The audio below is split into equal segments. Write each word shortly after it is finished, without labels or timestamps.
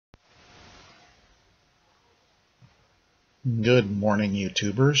Good morning,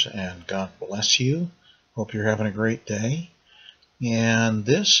 YouTubers, and God bless you. Hope you're having a great day. And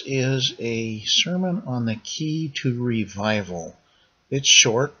this is a sermon on the key to revival. It's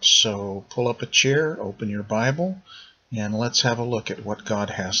short, so pull up a chair, open your Bible, and let's have a look at what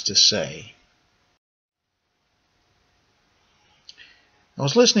God has to say. I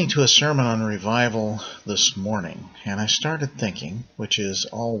was listening to a sermon on revival this morning, and I started thinking, which is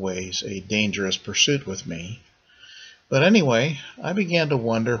always a dangerous pursuit with me. But anyway, I began to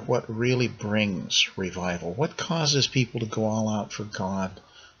wonder what really brings revival. What causes people to go all out for God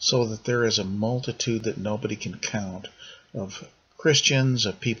so that there is a multitude that nobody can count of Christians,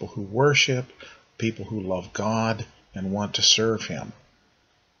 of people who worship, people who love God and want to serve Him?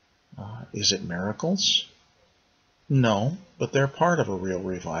 Is it miracles? No, but they're part of a real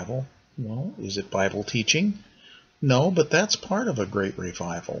revival. Well, is it Bible teaching? No, but that's part of a great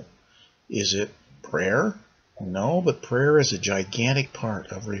revival. Is it prayer? No, but prayer is a gigantic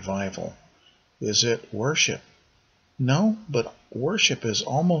part of revival. Is it worship? No, but worship is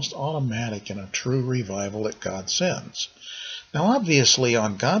almost automatic in a true revival that God sends. Now, obviously,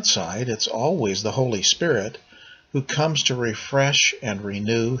 on God's side, it's always the Holy Spirit who comes to refresh and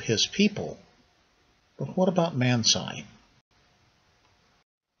renew His people. But what about man's side?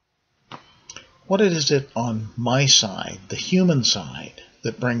 What is it on my side, the human side,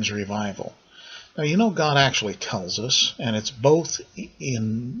 that brings revival? Now, you know, God actually tells us, and it's both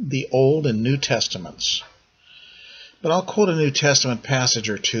in the Old and New Testaments. But I'll quote a New Testament passage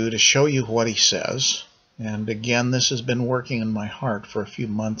or two to show you what He says. And again, this has been working in my heart for a few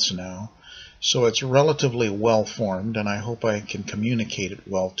months now, so it's relatively well formed, and I hope I can communicate it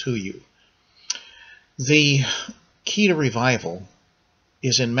well to you. The key to revival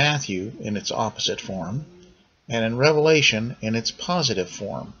is in Matthew in its opposite form, and in Revelation in its positive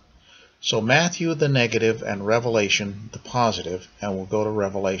form. So Matthew the negative and Revelation the positive, and we'll go to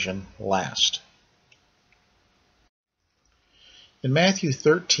Revelation last. In Matthew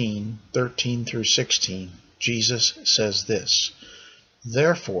 13 through 16, Jesus says this,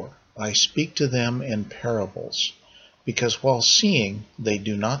 "Therefore I speak to them in parables, because while seeing they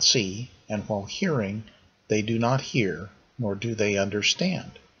do not see, and while hearing they do not hear, nor do they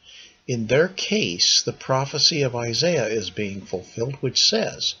understand. In their case the prophecy of Isaiah is being fulfilled, which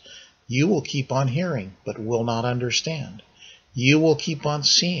says, you will keep on hearing, but will not understand. You will keep on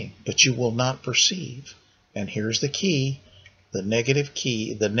seeing, but you will not perceive." And here's the key, the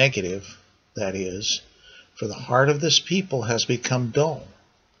negative, that is, "For the heart of this people has become dull.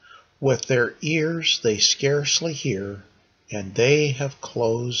 With their ears they scarcely hear, and they have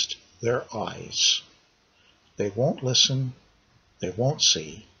closed their eyes." They won't listen, they won't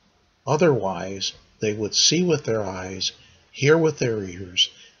see. Otherwise, they would see with their eyes, hear with their ears,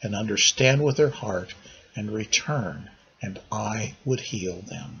 and understand with their heart, and return, and I would heal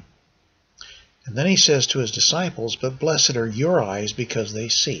them. And then He says to His disciples, "But blessed are your eyes because they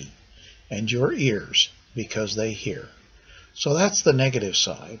see, and your ears because they hear." So that's the negative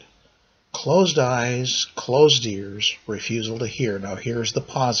side. Closed eyes, closed ears, refusal to hear. Now here's the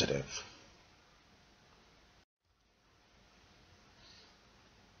positive.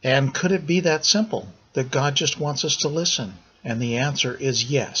 And could it be that simple, that God just wants us to listen? And the answer is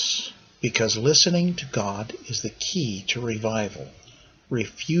yes, because listening to God is the key to revival.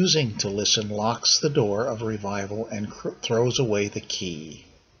 Refusing to listen locks the door of revival and throws away the key.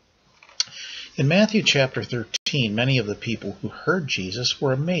 In Matthew chapter 13, many of the people who heard Jesus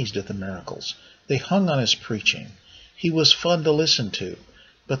were amazed at the miracles. They hung on His preaching. He was fun to listen to,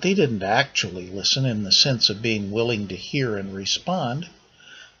 but they didn't actually listen in the sense of being willing to hear and respond.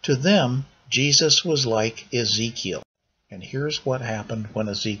 To them, Jesus was like Ezekiel. And here's what happened when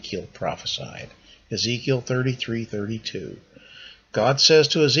Ezekiel prophesied. Ezekiel 33:32. God says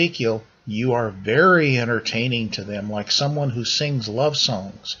to Ezekiel, "You are very entertaining to them, like someone who sings love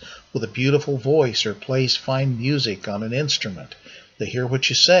songs with a beautiful voice or plays fine music on an instrument. They hear what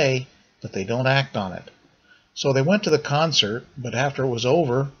you say, but they don't act on it." So they went to the concert, but after it was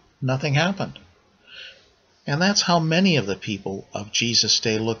over, nothing happened. And that's how many of the people of Jesus'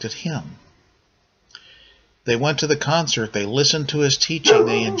 day looked at Him. They went to the concert, they listened to His teaching,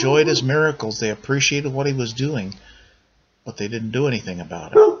 they enjoyed His miracles, they appreciated what He was doing, but they didn't do anything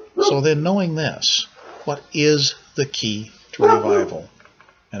about it. So then, knowing this, what is the key to revival?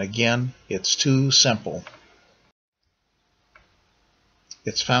 And again, it's too simple.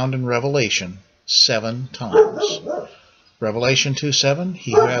 It's found in Revelation 7 times. Revelation 2:7,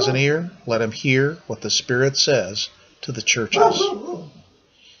 "He who has an ear, let him hear what the Spirit says to the churches."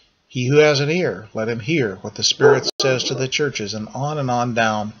 He who has an ear, let him hear what the Spirit says to the churches, and on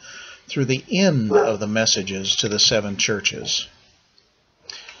down through the end of the messages to the 7 churches.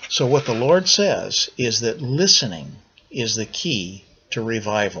 So what the Lord says is that listening is the key to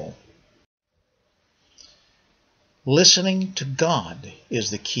revival. Listening to God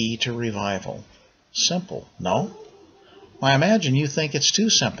is the key to revival. Simple, no? I imagine you think it's too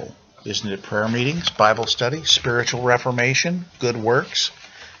simple. Isn't it prayer meetings, Bible study, spiritual reformation, good works?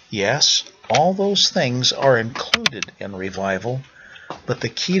 Yes, all those things are included in revival, but the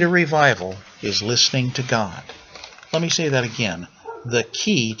key to revival is listening to God. Let me say that again. The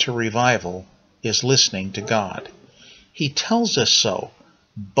key to revival is listening to God. He tells us so,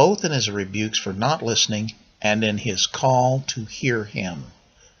 both in his rebukes for not listening and in his call to hear him.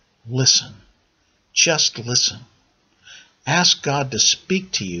 Listen. Just listen. Ask God to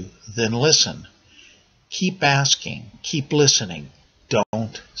speak to you, then listen. Keep asking. Keep listening.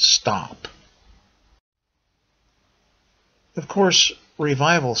 Don't stop. Of course,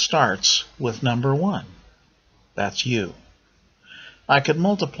 revival starts with number 1. That's you. I could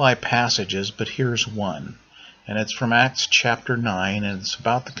multiply passages, but here's one, and it's from Acts chapter 9, and it's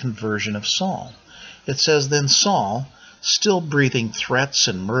about the conversion of Saul. It says, "Then Saul, still breathing threats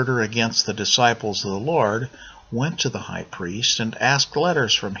and murder against the disciples of the Lord, went to the high priest and asked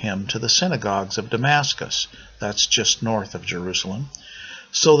letters from him to the synagogues of Damascus," that's just north of Jerusalem,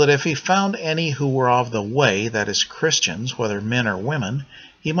 "so that if he found any who were of the way," that is Christians, whether men or women,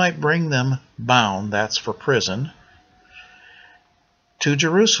 "he might bring them bound," that's for prison, "to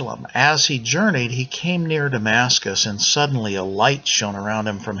Jerusalem. As he journeyed, he came near Damascus, and suddenly a light shone around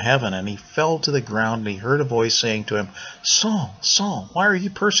him from heaven, and he fell to the ground, and he heard a voice saying to him, 'Saul, Saul, why are you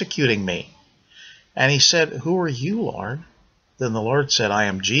persecuting me?' And he said, 'Who are you, Lord?' Then the Lord said, 'I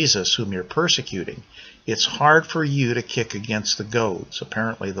am Jesus, whom you're persecuting. It's hard for you to kick against the goads.'"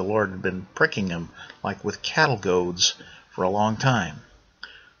 Apparently the Lord had been pricking him like with cattle goads for a long time.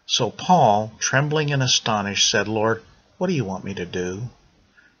 So Paul, trembling and astonished, said, "Lord, what do you want me to do?"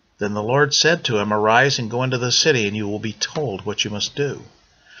 Then the Lord said to him, "Arise and go into the city, and you will be told what you must do."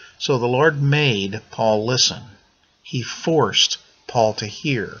 So the Lord made Paul listen. He forced Paul to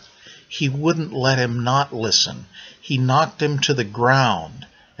hear. He wouldn't let him not listen. He knocked him to the ground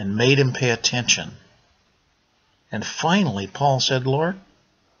and made him pay attention. And finally Paul said, "Lord,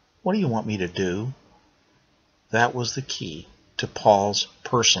 what do you want me to do?" That was the key to Paul's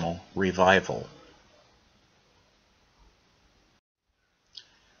personal revival.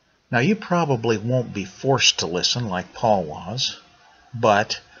 Now, you probably won't be forced to listen like Paul was,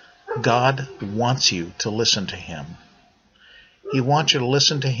 but God wants you to listen to him. He wants you to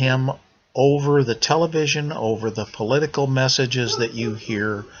listen to him over the television, over the political messages that you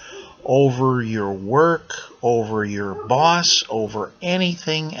hear, over your work, over your boss, over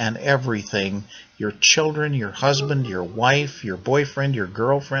anything and everything, your children, your husband, your wife, your boyfriend, your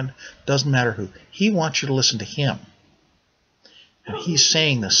girlfriend, doesn't matter who. He wants you to listen to him. And he's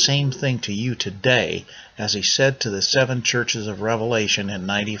saying the same thing to you today as he said to the 7 churches of Revelation in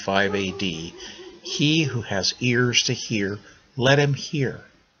 95 AD. He who has ears to hear, let him hear.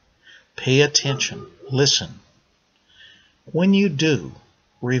 Pay attention. Listen. When you do,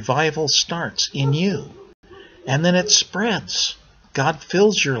 revival starts in you. And then it spreads. God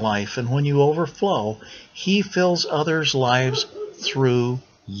fills your life, and when you overflow, he fills others' lives through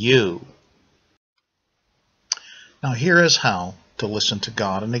you. Now here is how to listen to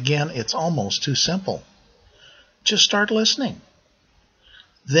God. And again, it's almost too simple. Just start listening.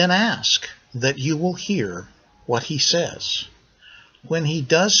 Then ask that you will hear what he says. When he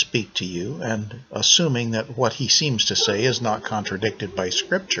does speak to you, and assuming that what he seems to say is not contradicted by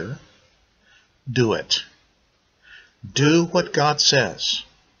Scripture, do it. Do what God says.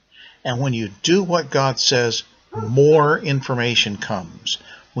 And when you do what God says, more information comes.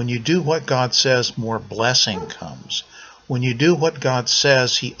 When you do what God says, more blessing comes. When you do what God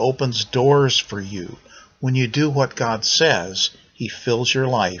says, he opens doors for you. When you do what God says, he fills your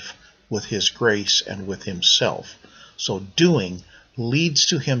life with his grace and with himself. So doing leads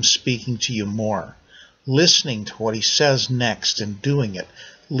to him speaking to you more. Listening to what he says next and doing it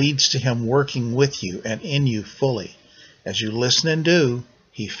leads to him working with you and in you fully. As you listen and do,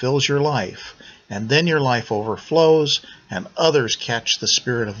 he fills your life, and then your life overflows, and others catch the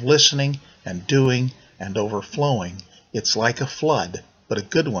spirit of listening and doing and overflowing. It's like a flood, but a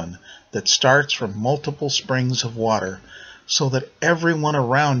good one, that starts from multiple springs of water, so that everyone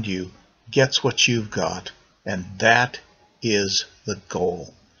around you gets what you've got, and that is the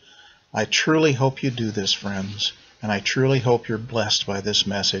goal. I truly hope you do this, friends, and I truly hope you're blessed by this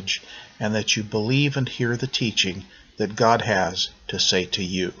message, and that you believe and hear the teaching that God has to say to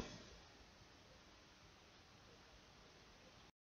you.